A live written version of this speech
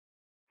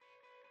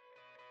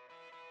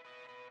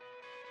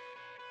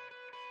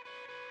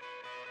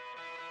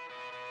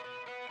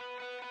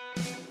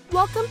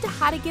Welcome to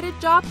How to Get a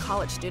Job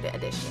College Student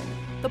Edition,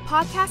 the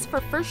podcast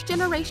for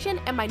first-generation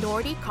and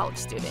minority college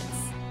students.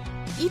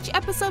 Each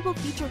episode will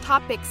feature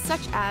topics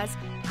such as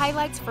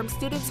highlights from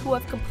students who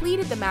have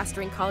completed the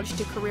Mastering College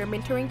to Career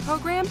Mentoring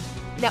program,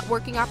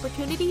 networking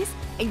opportunities,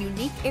 and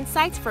unique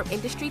insights from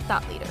industry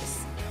thought leaders.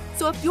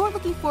 So if you're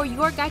looking for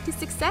your guide to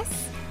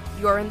success,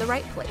 you're in the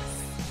right place.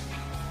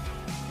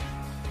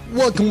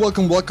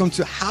 Welcome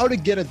to How to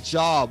Get a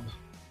Job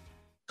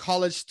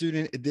College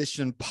Student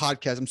Edition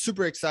podcast. I'm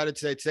super excited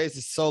today. Today's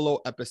a solo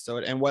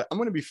episode, and what I'm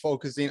going to be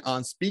focusing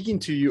on speaking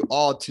to you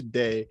all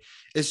today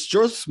is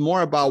just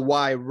more about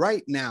why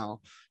right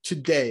now,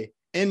 today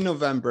in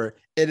November,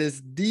 it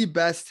is the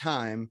best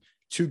time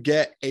to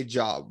get a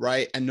job,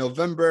 right? And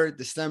November,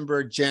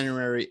 December,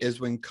 January is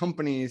when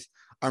companies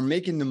are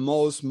making the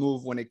most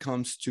move when it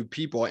comes to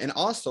people. And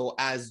also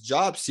as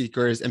job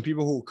seekers and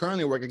people who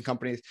currently work in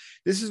companies,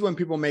 this is when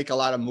people make a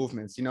lot of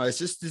movements. You know, it's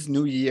just this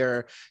new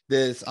year,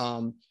 this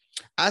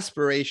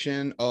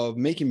aspiration of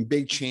making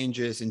big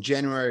changes in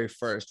January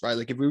 1st, right?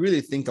 Like if we really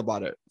think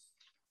about it,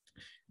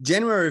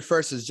 January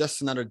 1st is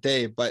just another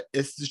day, but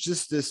it's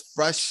just this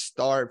fresh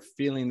start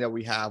feeling that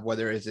we have,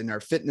 whether it's in our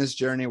fitness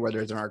journey,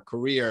 whether it's in our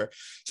career.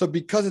 So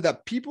because of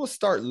that, people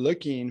start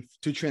looking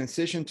to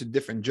transition to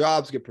different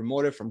jobs, get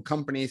promoted from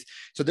companies.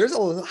 So there's a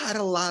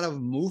lot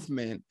of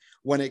movement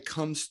when it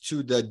comes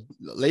to the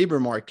labor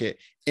market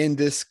in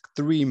this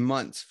 3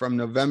 months from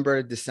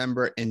November,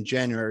 December, and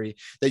January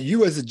that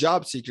you as a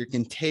job seeker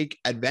can take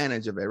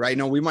advantage of it, right?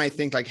 Now, we might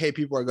think like, hey,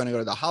 people are going to go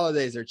to the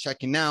holidays, they're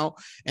checking out.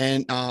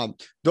 And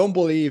don't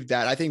believe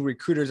that. I think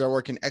recruiters are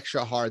working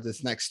extra hard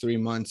this next 3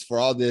 months for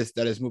all this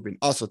that is moving.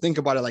 Also, think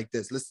about it like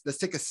this. Let's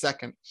take a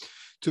second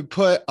to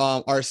put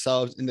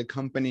ourselves in the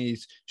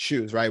company's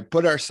shoes, right?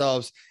 Put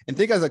ourselves and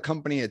think as a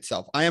company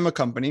itself. I am a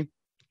company,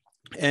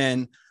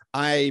 and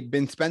I've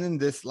been spending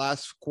this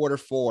last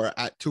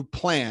Q4 to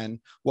plan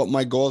what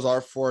my goals are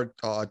for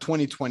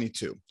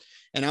 2022.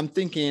 And I'm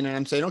thinking and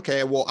I'm saying,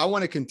 okay, well, I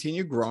want to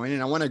continue growing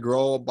and I want to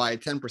grow by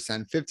 10%,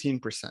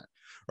 15%,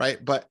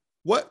 right? But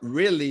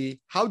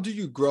how do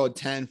you grow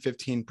 10,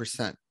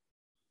 15%?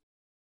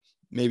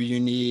 Maybe you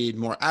need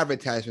more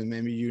advertisement.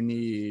 Maybe you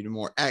need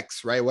more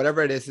X, right?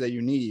 Whatever it is that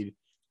you need.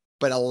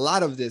 But a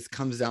lot of this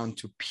comes down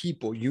to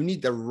people. You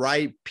need the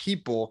right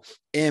people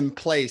in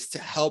place to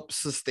help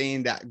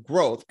sustain that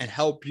growth and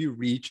help you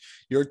reach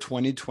your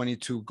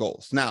 2022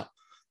 goals. Now,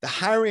 the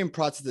hiring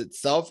process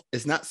itself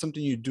is not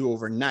something you do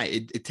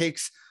overnight. It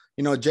takes,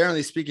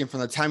 generally speaking,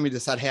 from the time you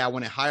decide, hey, I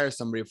want to hire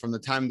somebody, from the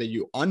time that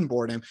you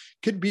onboard them,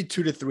 could be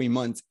 2 to 3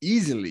 months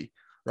easily.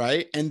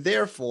 Right. And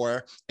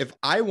therefore, if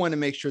I want to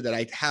make sure that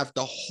I have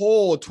the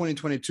whole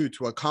 2022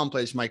 to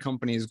accomplish my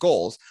company's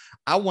goals,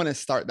 I want to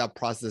start that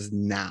process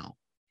now.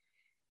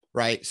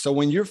 Right. So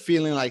when you're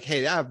feeling like,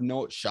 hey, I have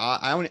no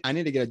shot, I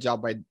need to get a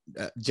job by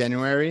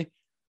January,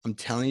 I'm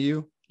telling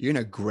you, you're in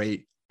a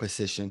great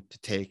position to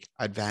take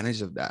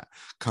advantage of that.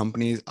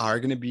 Companies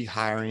are going to be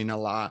hiring a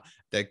lot.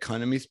 The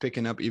economy is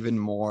picking up even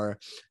more.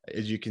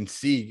 As you can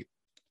see,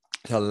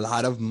 there's a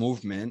lot of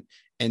movement,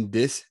 and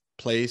this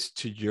plays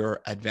to your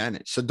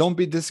advantage. So don't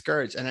be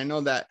discouraged. And I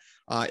know that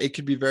it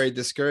could be very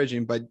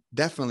discouraging, but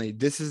definitely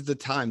this is the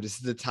time. This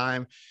is the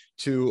time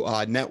to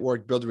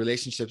network, build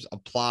relationships,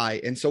 apply.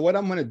 And so what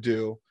I'm going to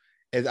do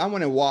is I'm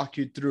going to walk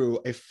you through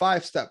a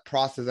 5-step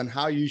process on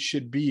how you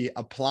should be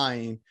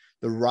applying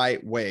the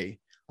right way.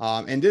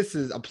 And this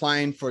is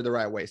applying for the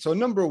right way. So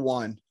number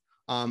one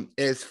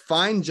is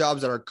find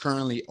jobs that are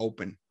currently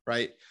open,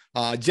 right?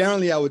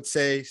 Generally, I would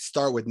say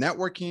start with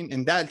networking,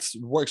 and that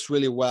works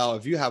really well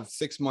if you have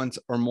 6 months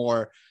or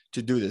more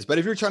to do this. But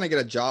if you're trying to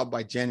get a job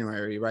by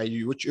January, right,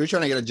 you're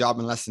trying to get a job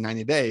in less than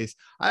 90 days,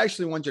 I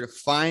actually want you to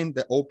find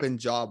the open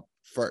job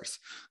first.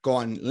 Go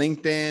on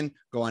LinkedIn,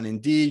 go on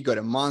Indeed, go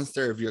to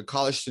Monster. If you're a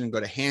college student, go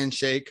to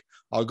Handshake,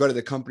 or go to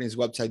the company's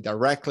website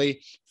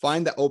directly.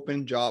 Find the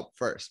open job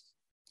first.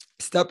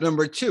 Step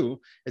number 2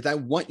 is I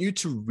want you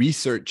to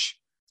research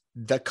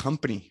the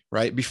company,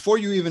 right? Before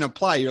you even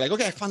apply, you're like,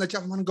 okay, I found a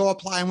job. I want to go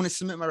apply. I want to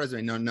submit my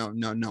resume.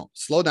 No.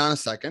 Slow down a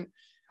second.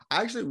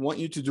 I actually want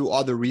you to do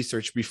all the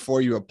research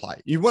before you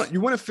apply. You want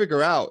to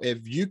figure out if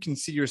you can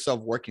see yourself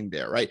working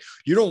there, right?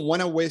 You don't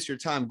want to waste your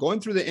time going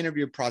through the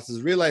interview process,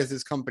 realize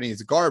this company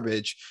is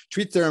garbage,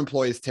 treats their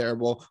employees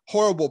terrible,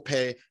 horrible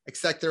pay, et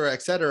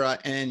cetera,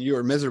 and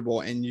you're miserable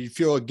and you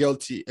feel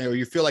guilty or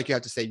you feel like you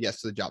have to say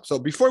yes to the job. So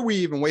before we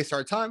even waste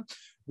our time,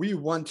 we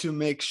want to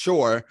make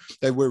sure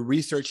that we're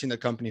researching the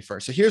company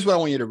first. So here's what I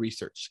want you to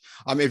research.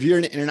 If you're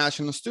an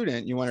international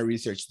student, you want to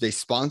research, do they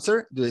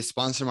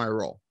sponsor my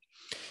role?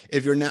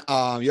 If you're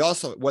not, you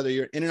also, whether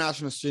you're an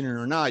international student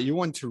or not, you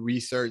want to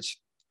research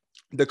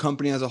the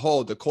company as a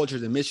whole, the culture,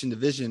 the mission, the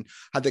vision,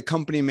 how the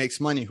company makes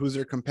money, who's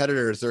their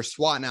competitors, their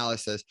SWOT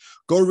analysis.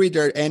 Go read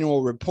their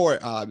annual report.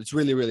 It's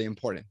really, really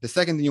important. The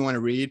second thing you want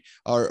to read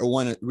or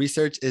want to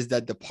research is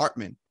that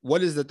department.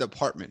 What is the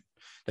department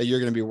that you're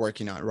going to be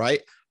working on,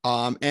 right?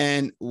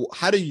 And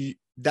how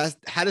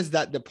does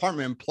that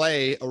department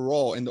play a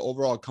role in the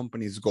overall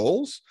company's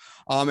goals?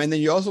 And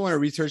then you also want to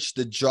research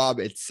the job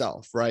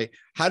itself, right?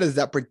 How does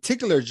that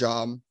particular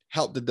job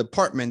help the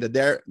department,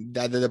 that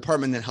the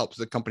department then helps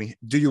the company.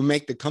 Do you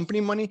make the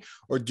company money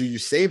or do you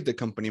save the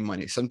company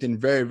money? Something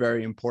very,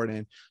 very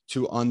important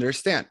to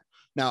understand.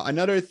 Now,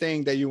 another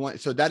thing that you want,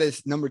 so that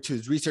is number 2,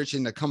 is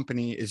researching the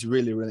company is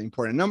really, really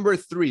important. Number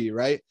 3,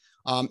 right,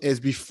 is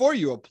before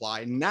you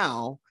apply,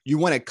 now you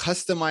want to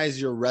customize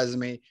your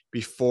resume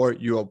before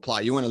you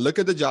apply. You want to look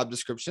at the job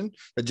description.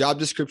 The job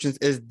description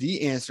is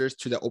the answers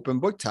to the open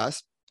book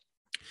test.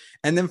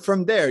 And then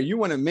from there, you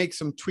want to make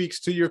some tweaks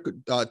to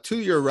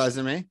your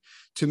resume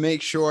to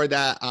make sure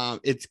that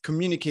it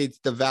communicates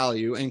the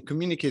value and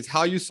communicates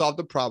how you solve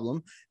the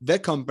problem the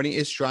company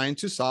is trying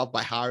to solve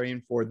by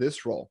hiring for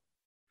this role.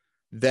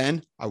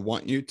 Then I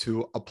want you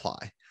to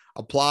apply.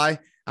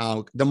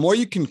 The more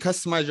you can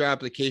customize your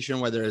application,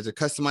 whether it's a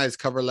customized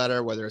cover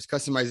letter, whether it's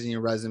customizing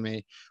your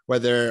resume,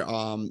 whether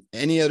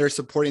any other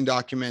supporting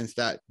documents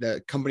that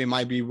the company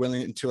might be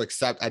willing to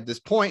accept at this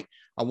point,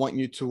 I want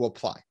you to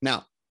apply.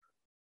 Now,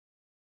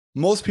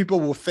 most people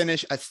will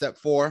finish at step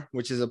 4,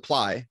 which is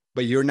apply,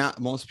 but you're not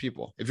most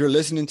people. If you're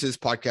listening to this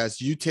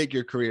podcast, you take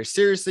your career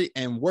seriously,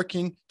 and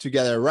working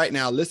together right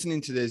now,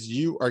 listening to this,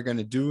 you are going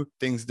to do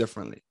things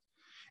differently.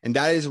 And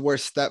that is where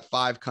step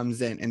 5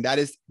 comes in. And that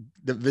is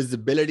the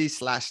visibility /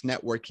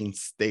 networking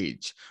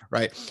stage,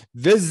 right?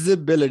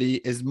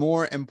 Visibility is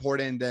more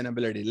important than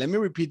ability. Let me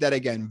repeat that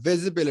again.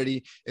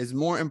 Visibility is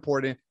more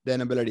important than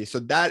ability. So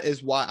that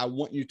is why I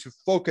want you to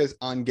focus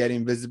on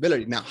getting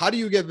visibility. Now, how do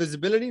you get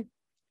visibility?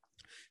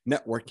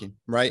 Networking,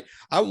 right?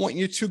 I want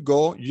you to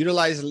go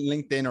utilize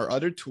LinkedIn or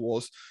other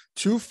tools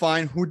to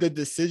find who the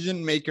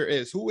decision maker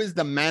is. Who is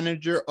the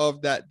manager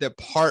of that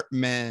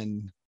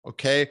department?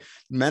 Okay.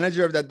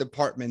 Manager of that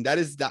department. That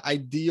is the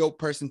ideal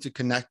person to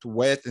connect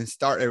with and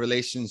start a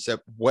relationship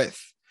with.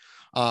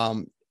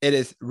 It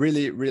is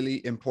really,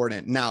 really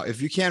important. Now,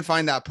 if you can't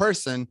find that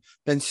person,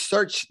 then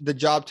search the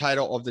job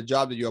title of the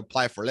job that you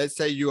apply for. Let's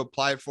say you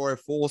apply for a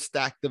full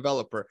stack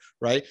developer,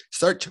 right?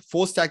 Search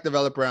full stack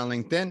developer on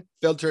LinkedIn,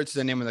 filter to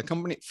the name of the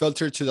company,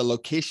 filter to the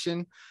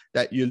location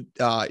that you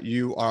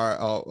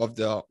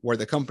are where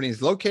the company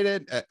is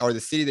located, or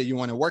the city that you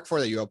want to work for,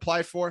 that you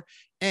apply for.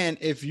 And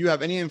if you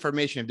have any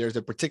information, if there's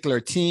a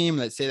particular team,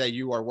 let's say that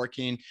you are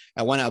working,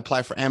 I want to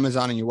apply for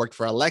Amazon and you work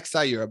for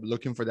Alexa, you're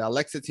looking for the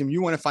Alexa team,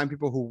 you want to find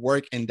people who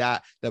work in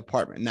that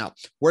department. Now,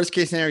 worst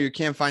case scenario, you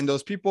can't find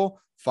those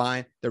people,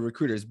 find the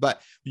recruiters.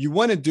 But you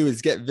want to do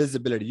is get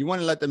visibility. You want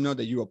to let them know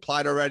that you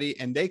applied already,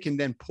 and they can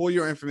then pull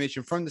your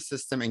information from the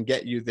system and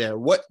get you there.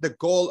 What the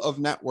goal of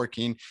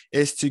networking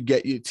is to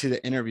get you to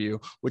the interview,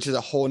 which is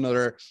a whole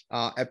nother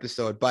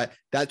episode. But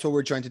that's what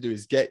we're trying to do,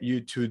 is get you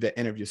to the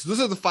interview. So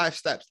those are the 5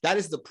 steps. That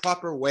is the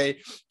proper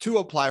way to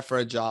apply for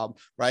a job,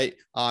 right?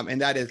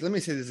 And that is, let me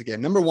say this again.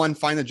 Number 1,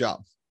 find a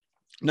job.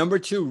 Number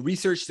 2,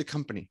 research the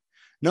company.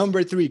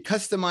 Number 3,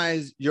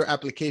 customize your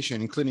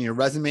application, including your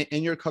resume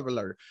and your cover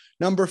letter.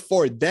 Number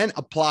 4, then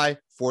apply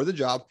for the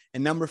job.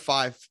 And number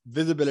 5,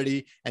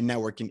 visibility and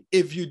networking.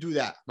 If you do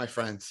that, my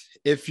friends,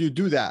 if you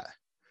do that,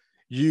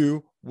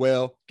 you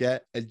will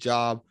get a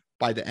job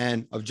by the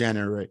end of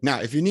January.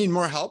 Now, if you need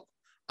more help,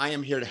 I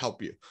am here to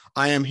help you.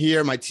 I am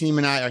here. My team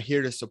and I are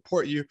here to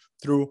support you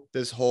through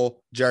this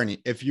whole journey.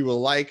 If you would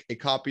like a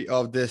copy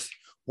of this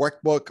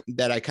workbook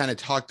that I kind of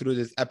talked through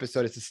this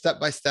episode, it's a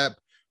step-by-step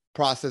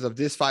process of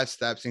these 5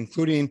 steps,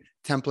 including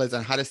templates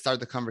on how to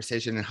start the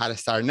conversation and how to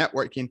start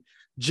networking.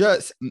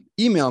 Just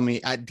email me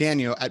at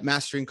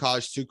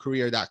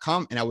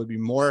daniel@masteringcollege2career.com, and I would be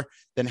more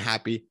than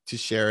happy to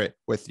share it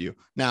with you.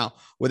 Now,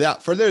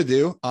 without further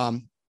ado,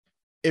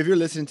 if you're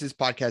listening to this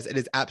podcast, it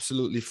is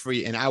absolutely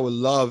free. And I would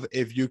love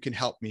if you can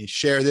help me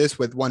share this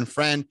with one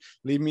friend.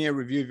 Leave me a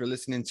review if you're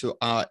listening to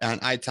on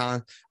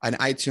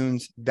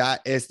iTunes.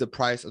 That is the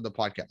price of the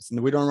podcast. And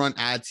we don't run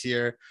ads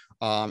here.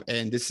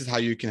 And this is how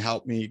you can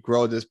help me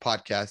grow this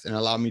podcast and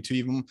allow me to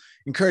even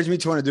encourage me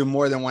to want to do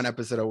more than 1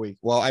 episode a week.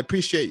 Well, I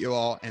appreciate you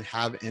all and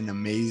have an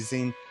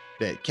amazing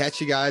day.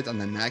 Catch you guys on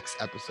the next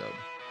episode.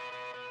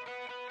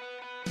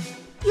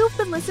 You've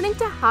been listening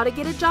to How to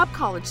Get a Job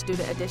College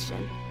Student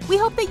Edition. We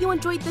hope that you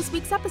enjoyed this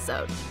week's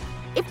episode.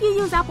 If you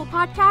use Apple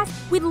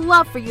Podcasts, we'd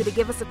love for you to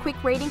give us a quick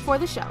rating for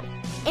the show.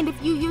 And if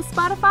you use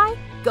Spotify,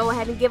 go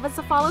ahead and give us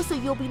a follow so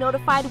you'll be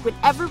notified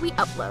whenever we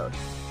upload.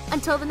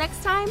 Until the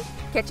next time,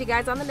 catch you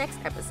guys on the next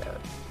episode.